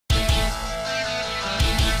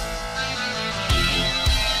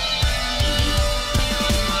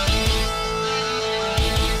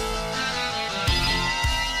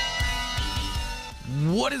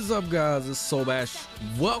What is up, guys? It's Solbash.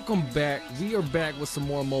 Welcome back. We are back with some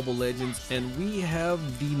more Mobile Legends, and we have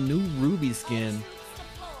the new Ruby skin.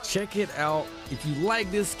 Check it out. If you like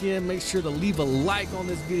this skin, make sure to leave a like on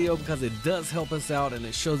this video because it does help us out and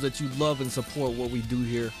it shows that you love and support what we do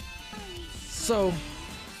here. So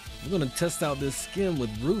we're gonna test out this skin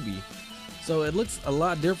with Ruby. So it looks a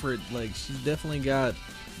lot different. Like, she's definitely got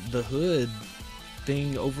the hood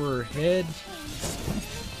thing over her head.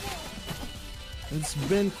 It's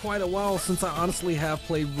been quite a while since I honestly have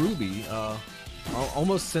played Ruby.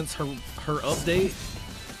 Almost since her update.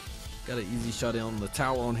 Got an easy shot on the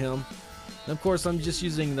tower on him. And of course, I'm just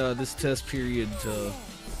using this test period to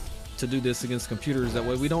do this against computers. That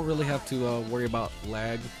way we don't really have to worry about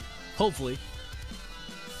lag, hopefully.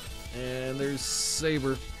 And there's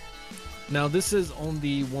Saber. Now this is on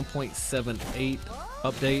the 1.78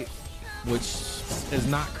 update, which is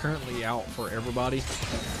not currently out for everybody.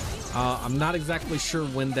 I'm not exactly sure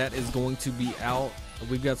when that is going to be out.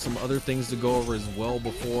 We've got some other things to go over as well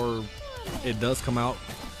before it does come out.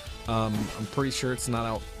 I'm pretty sure it's not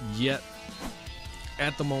out yet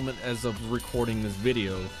at the moment as of recording this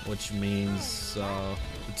video, which means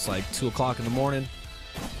it's like 2 o'clock in the morning.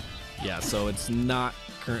 Yeah, so it's not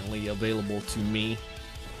currently available to me.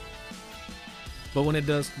 But when it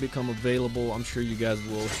does become available, I'm sure you guys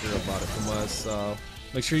will hear about it from us.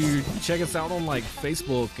 Make sure you check us out on like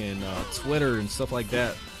Facebook and Twitter and stuff like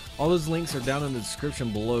that. All those links are down in the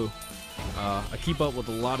description below. I keep up with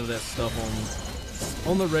a lot of that stuff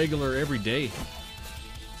on the regular every day.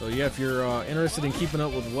 So yeah, if you're interested in keeping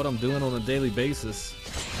up with what I'm doing on a daily basis,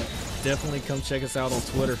 definitely come check us out on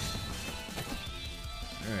Twitter.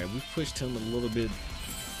 Alright, we've pushed him a little bit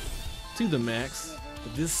to the max.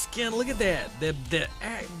 But this skin, look at that.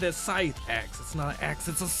 That scythe axe. It's not an axe,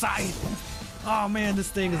 it's a scythe. Oh man, this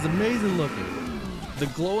thing is amazing looking. The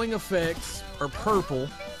glowing effects are purple,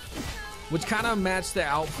 which kind of match the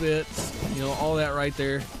outfit, you know, all that right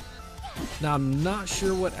there. Now I'm not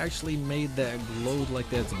sure what actually made that glow like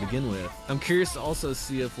that to begin with. I'm curious to also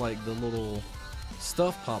see if like the little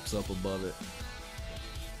stuff pops up above it.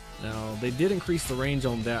 Now they did increase the range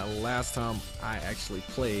on that last time I actually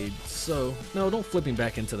played, so no, don't flip him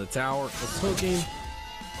back into the tower. Let's hook him.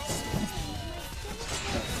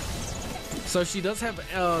 So she does have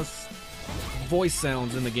voice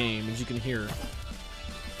sounds in the game, as you can hear.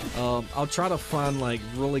 I'll try to find like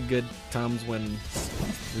really good times when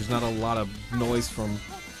there's not a lot of noise from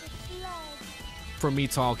me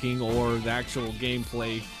talking or the actual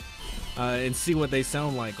gameplay, and see what they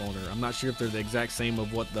sound like on her. I'm not sure if they're the exact same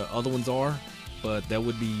of what the other ones are, but that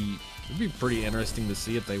would be pretty interesting to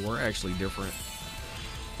see if they were actually different.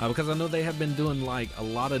 Because I know they have been doing like a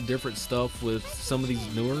lot of different stuff with some of these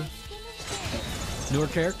newer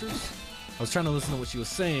characters. I was trying to listen to what she was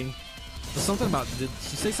saying. But something about, did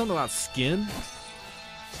she say something about skin?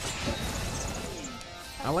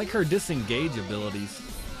 I like her disengage abilities.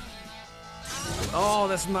 Oh,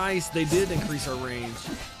 that's nice. They did increase her range.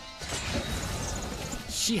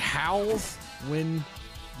 She howls when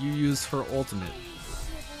you use her ultimate.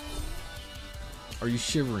 Are you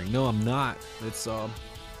shivering? No, I'm not. It's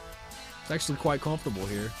actually quite comfortable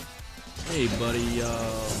here. Hey, buddy,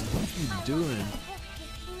 what you doing?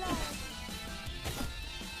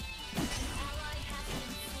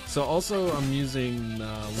 So also I'm using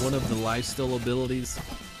one of the lifesteal abilities.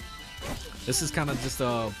 This is kind of just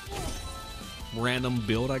a random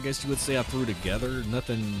build, I guess you would say, I threw together.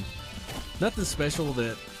 Nothing special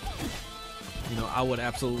that, you know, I would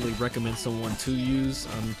absolutely recommend someone to use.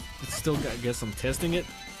 It's still, I guess I'm testing it.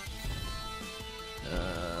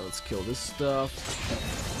 Let's kill this stuff.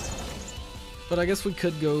 But I guess we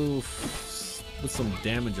could go with some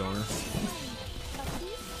damage on her.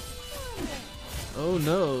 Oh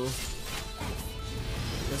no.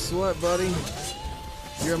 Guess what, buddy?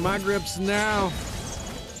 You're in my grips now.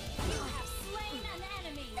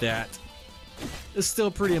 That is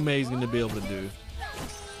still pretty amazing to be able to do.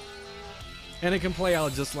 And it can play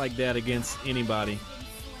out just like that against anybody.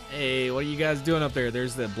 Hey, what are you guys doing up there?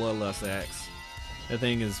 There's that Bloodlust axe. That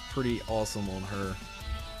thing is pretty awesome on her.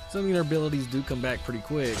 Some of her abilities do come back pretty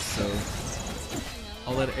quick, so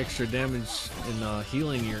all that extra damage and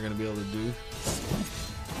healing you're gonna be able to do.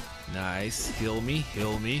 Nice. Heal me,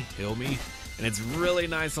 heal me, heal me. And it's really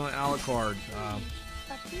nice on Alucard.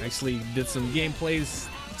 Actually did some gameplays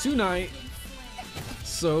tonight,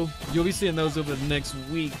 so you'll be seeing those over the next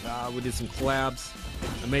week. We did some collabs,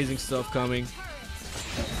 amazing stuff coming.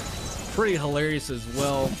 Pretty hilarious as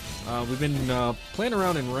well. We've been playing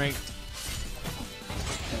around in ranked.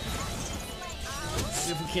 Let's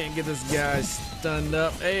see if we can't get this guy stunned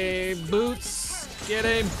up. Hey, Boots, get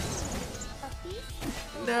him.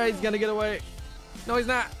 No, he's gonna get away. No, he's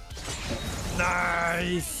not.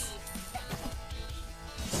 Nice.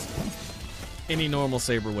 Any normal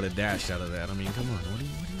Saber would have dashed out of that. I mean, come on, what are you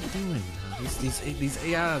doing? These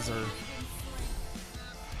AIs are.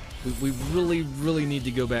 We really need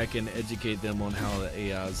to go back and educate them on how the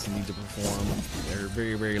AIs need to perform. They're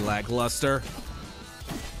very lackluster.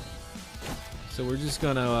 So we're just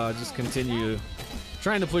gonna just continue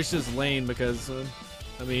trying to push this lane because,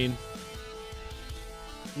 I mean,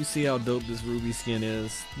 you see how dope this Ruby skin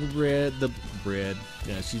is. The red.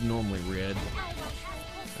 Yeah, she's normally red.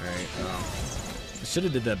 All right. I should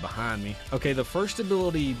have did that behind me. Okay, the first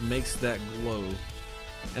ability makes that glow,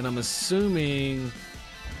 and I'm assuming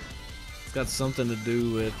it's got something to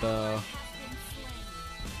do with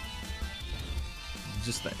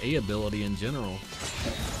just the A ability in general.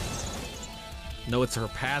 No, it's her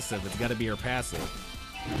passive. It's got to be her passive.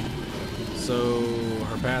 So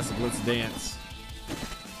her passive, let's dance.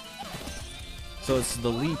 So it's the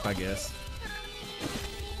leap, I guess.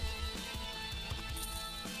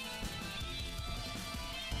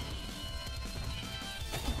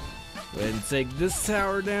 Go ahead and take this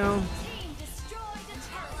tower down.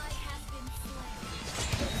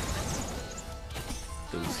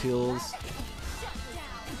 Those hills.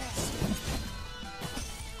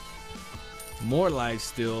 More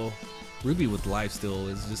lifesteal. Ruby with lifesteal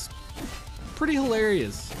is just pretty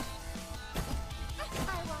hilarious.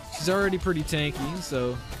 She's already pretty tanky,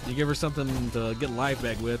 so you give her something to get life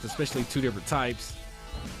back with, especially 2 different types.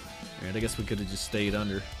 Alright, I guess we could have just stayed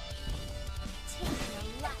under.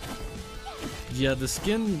 Yeah, the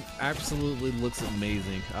skin absolutely looks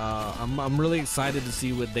amazing. I'm really excited to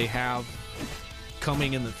see what they have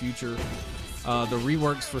coming in the future. The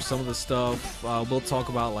reworks for some of the stuff. We'll talk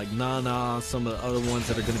about like Nana, some of the other ones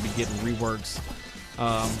that are going to be getting reworks.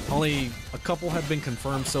 Only a couple have been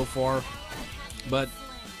confirmed so far, but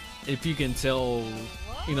if you can tell,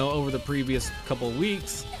 you know, over the previous couple of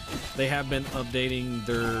weeks, they have been updating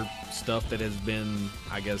their stuff that has been,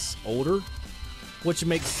 I guess, older, which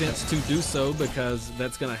makes sense to do so because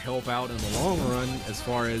that's going to help out in the long run as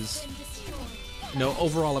far as, you know,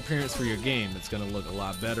 overall appearance for your game. It's going to look a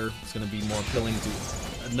lot better. It's going to be more appealing to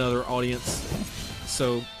another audience.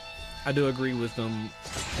 So I do agree with them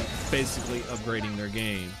basically upgrading their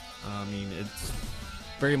game. I mean, it's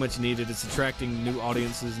very much needed. It's attracting new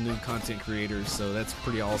audiences, new content creators, so that's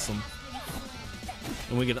pretty awesome.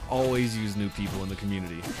 And we can always use new people in the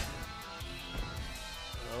community.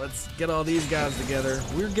 Let's get all these guys together.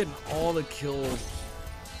 We're getting all the kill,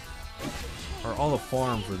 or all the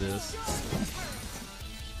farm for this.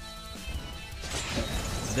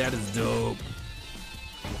 That is dope.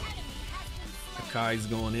 Akai's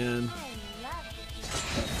going in.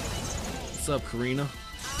 What's up, Karina?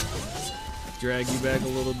 Drag you back a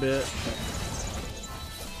little bit.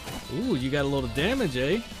 Ooh, you got a little damage,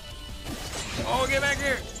 eh? Oh, get back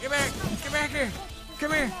here! Get back! Get back here!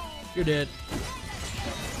 Come here! You're dead.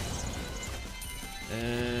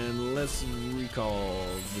 And let's recall.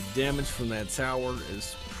 The damage from that tower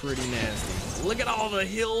is pretty nasty. Look at all the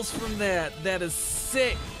hills from that. That is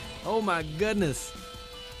sick. Oh my goodness.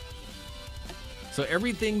 So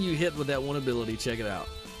everything you hit with that one ability, check it out.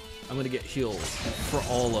 I'm gonna get heals for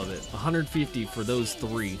all of it. 150 for those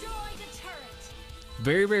 3.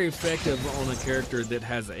 Very effective on a character that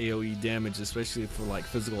has AoE damage, especially for like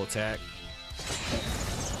physical attack.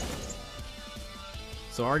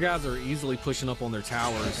 So our guys are easily pushing up on their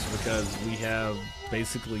towers because we have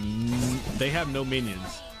basically, they have no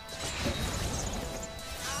minions.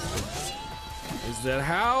 Is that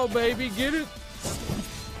how, baby? Get it?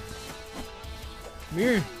 Come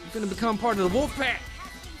here. You're gonna become part of the wolf pack.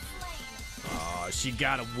 Oh, she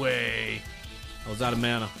got away. I was out of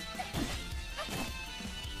mana.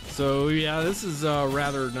 So yeah, this is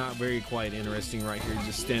rather not very quite interesting right here.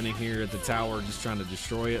 Just standing here at the tower, just trying to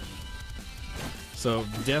destroy it. So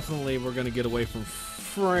definitely we're gonna get away from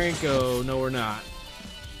Franco. No, we're not.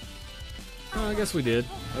 Oh, I guess we did.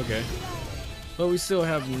 Okay. But we still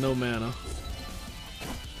have no mana.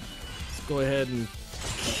 Let's go ahead and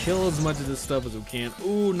kill as much of this stuff as we can.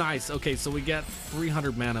 Ooh, nice. Okay, so we got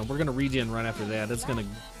 300 mana. We're gonna regen right after that. That's gonna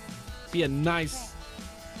be a nice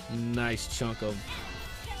chunk of.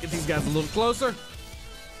 Get these guys a little closer.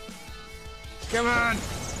 Come on.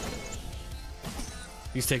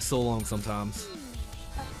 These take so long sometimes.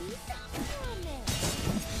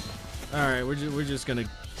 All right, we're just gonna.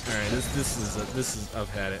 All right, this is I've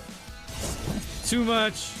had it. Too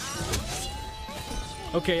much.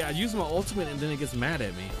 Okay, I use my ultimate and then it gets mad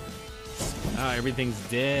at me. Ah, everything's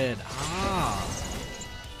dead. Ah.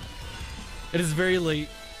 It is very late.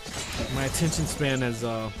 My attention span has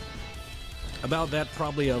about that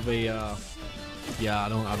probably of a yeah, I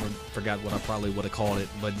don't forgot what I probably would have called it,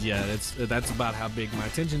 but yeah, that's about how big my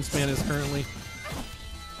attention span is currently.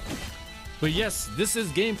 But yes, this is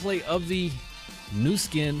gameplay of the new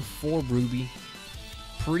skin for Ruby.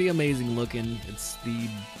 Pretty amazing looking. It's the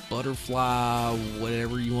butterfly,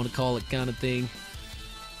 whatever you want to call it, kind of thing.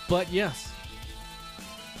 But yes,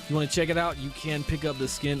 if you want to check it out, you can pick up the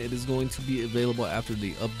skin. It is going to be available after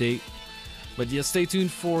the update. But yeah, stay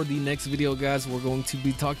tuned for the next video, guys. We're going to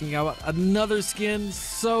be talking about another skin.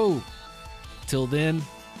 So till then,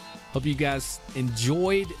 hope you guys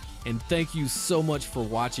enjoyed, and thank you so much for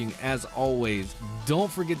watching. As always,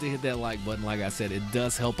 don't forget to hit that like button. Like I said, it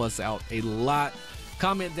does help us out a lot.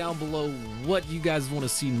 Comment down below what you guys want to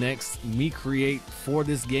see next me create for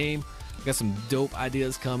this game. Got some dope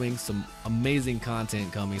ideas coming, some amazing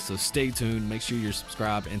content coming, so stay tuned. Make sure you're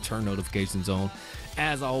subscribed and turn notifications on.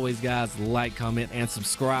 As always, guys, like, comment, and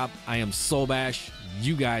subscribe. I am Solbash.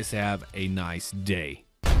 You guys have a nice day.